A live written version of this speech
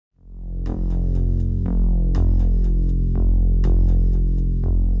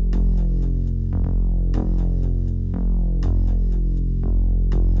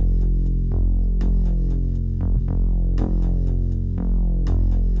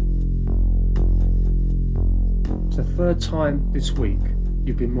third time this week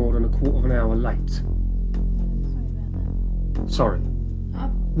you've been more than a quarter of an hour late. Sorry about that. Sorry.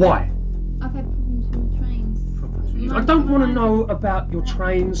 Why? I've had problems with my trains. I don't want to know about your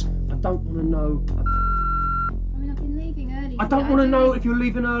trains. I don't want to know. I mean, I've been leaving early. I don't want to know if you're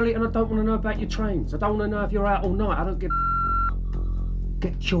leaving early, and I don't want to know about your trains. I don't want to know if you're out all night. I don't give.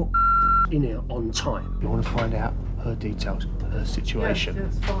 Get your in here on time. You want to find out her details, her situation. Yeah,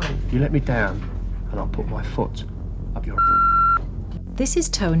 that's fine. You let me down, and I'll put my foot up your. This is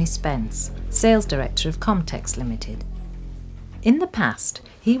Tony Spence, Sales Director of Comtex Limited. In the past,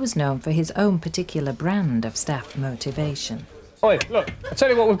 he was known for his own particular brand of staff motivation. Oi, look, I'll tell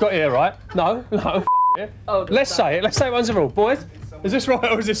you what we've got here, right? No, it. Oh, Let's say it once and for all. Boys, is this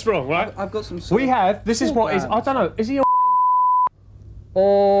right or is this wrong, right? I've got some. We have, this is what is, I don't know, is he a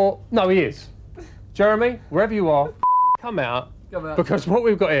or, no, he is. Jeremy, wherever you are, come out, because what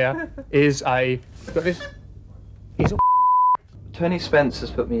we've got here is got this, he's a Tony Spence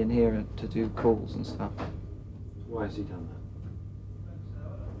has put me in here to do calls and stuff. Why has he done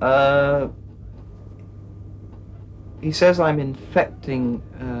that? He says I'm infecting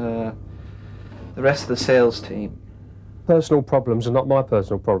the rest of the sales team. Personal problems are not my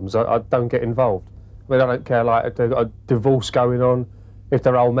personal problems. I don't get involved. I mean, I don't care, like, if they've got a divorce going on, if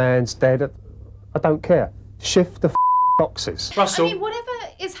their old man's dead, I don't care. Shift the boxes. Russell. I mean, whatever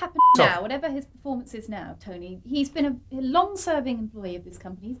is happening now, whatever his performance is now, Tony, he's been a long-serving employee of this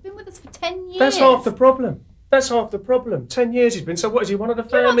company. He's been with us for 10 years. That's half the problem. That's half the problem. 10 years he's been. So what is he, one of the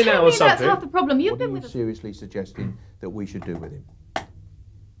family now or something? That's half the problem. You've been with us. What are you seriously suggesting that we should do with him? You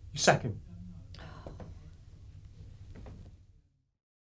sack him.